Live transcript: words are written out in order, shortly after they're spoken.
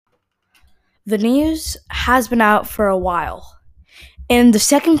The news has been out for a while. In the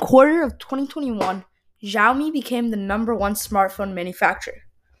second quarter of 2021, Xiaomi became the number one smartphone manufacturer,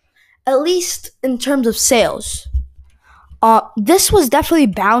 at least in terms of sales. This was definitely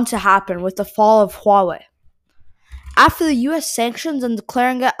bound to happen with the fall of Huawei. After the US sanctions and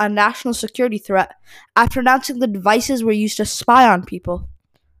declaring it a national security threat, after announcing the devices were used to spy on people,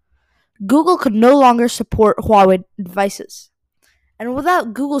 Google could no longer support Huawei devices. And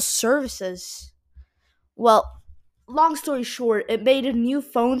without Google's services, well, long story short, it made new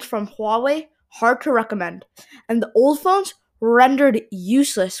phones from Huawei hard to recommend, and the old phones rendered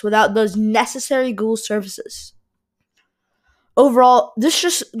useless without those necessary Google services. Overall, this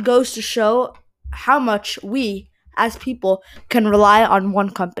just goes to show how much we, as people, can rely on one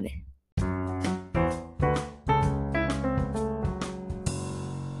company.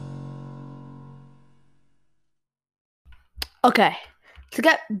 Okay, to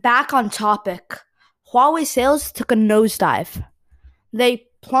get back on topic, Huawei sales took a nosedive. They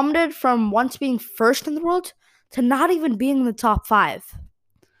plummeted from once being first in the world to not even being in the top five.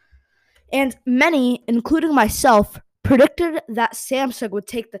 And many, including myself, predicted that Samsung would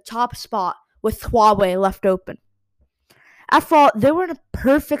take the top spot with Huawei left open. After all, they were in a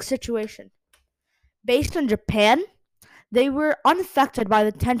perfect situation. Based in Japan, they were unaffected by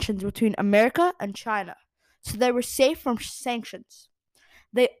the tensions between America and China, so they were safe from sanctions.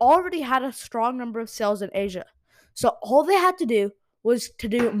 They already had a strong number of sales in Asia, so all they had to do was to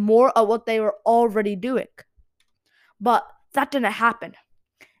do more of what they were already doing. But that didn't happen.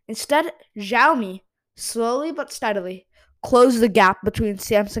 Instead, Xiaomi, slowly but steadily, closed the gap between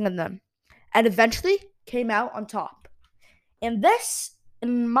Samsung and them, and eventually came out on top. And this,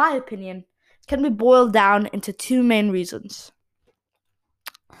 in my opinion, can be boiled down into two main reasons.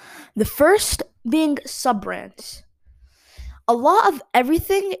 The first being sub-brands. A lot of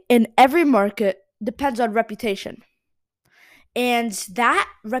everything in every market depends on reputation. And that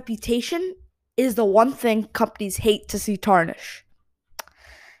reputation is the one thing companies hate to see tarnish.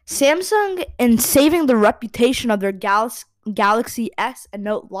 Samsung, in saving the reputation of their Galaxy S and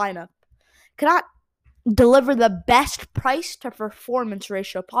Note lineup, cannot deliver the best price to performance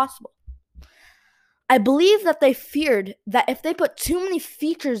ratio possible. I believe that they feared that if they put too many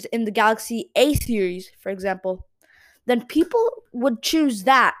features in the Galaxy A series, for example, then people would choose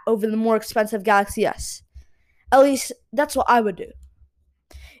that over the more expensive Galaxy S. At least, that's what I would do.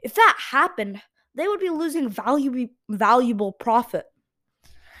 If that happened, they would be losing valuable profit.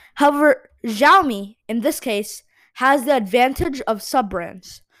 However, Xiaomi, in this case, has the advantage of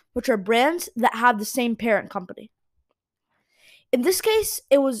sub-brands, which are brands that have the same parent company. In this case,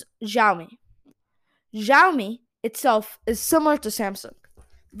 it was Xiaomi. Xiaomi itself is similar to Samsung.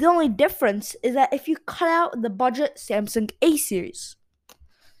 The only difference is that if you cut out the budget Samsung A series,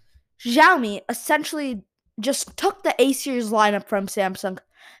 Xiaomi essentially just took the A series lineup from Samsung,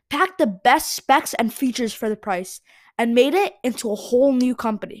 packed the best specs and features for the price, and made it into a whole new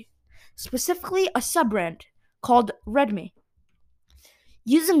company, specifically a sub-brand called Redmi.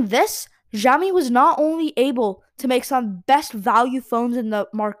 Using this, Xiaomi was not only able to make some best value phones in the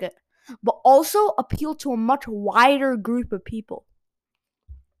market, but also appeal to a much wider group of people.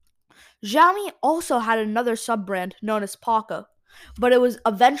 Xiaomi also had another sub-brand known as Poco, but it was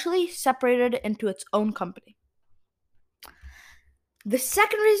eventually separated into its own company. The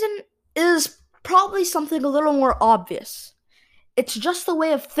second reason is probably something a little more obvious. It's just the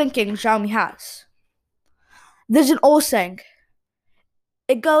way of thinking Xiaomi has. There's an old saying.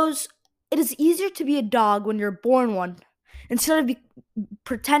 It goes, it is easier to be a dog when you're born one, instead of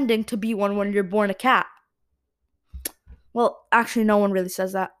pretending to be one when you're born a cat. Well, actually, no one really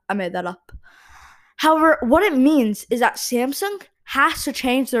says that. I made that up. However, what it means is that Samsung has to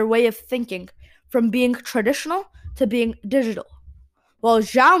change their way of thinking from being traditional to being digital. While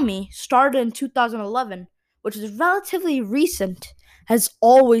Xiaomi started in 2011, which is relatively recent, has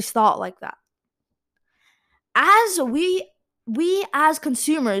always thought like that. As we as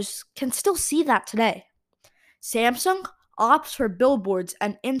consumers can still see that today. Samsung opts for billboards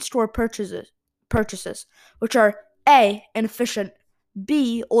and in-store purchases, which are A, inefficient,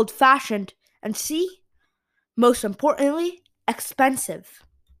 B, old-fashioned, and C, most importantly, expensive.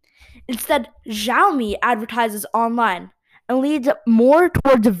 Instead, Xiaomi advertises online and leads more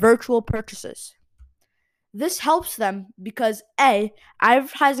towards virtual purchases. This helps them because A,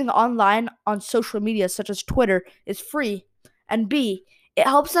 advertising online on social media such as Twitter is free, and B, it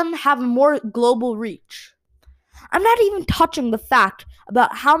helps them have a more global reach. I'm not even touching the fact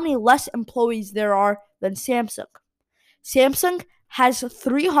about how many less employees there are than Samsung. Samsung has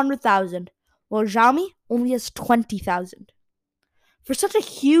 300,000, while Xiaomi only has 20,000. For such a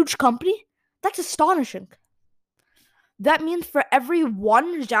huge company, That's astonishing. That means for every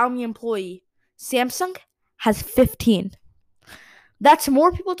one Xiaomi employee, Samsung has 15. That's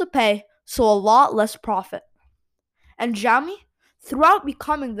more people to pay, so a lot less profit. And Xiaomi, throughout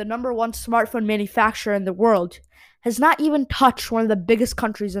becoming the number one smartphone manufacturer in the world, has not even touched one of the biggest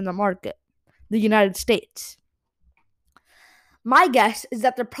countries in the market, the United States. My guess is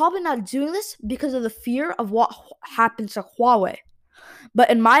that they're probably not doing this because of the fear of what happens to Huawei.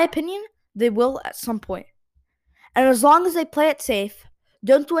 But in my opinion, they will at some point. And as long as they play it safe,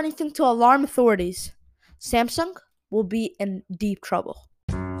 don't do anything to alarm authorities, Samsung will be in deep trouble.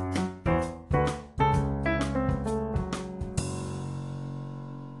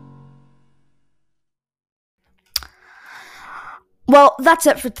 Well, that's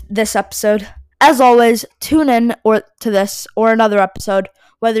it for this episode. As always, tune in to this or another episode,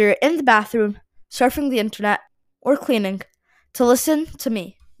 whether you're in the bathroom, surfing the internet, or cleaning, to listen to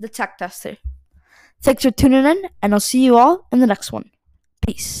me, the tech tester. Thanks for tuning in, and I'll see you all in the next one.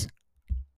 Peace.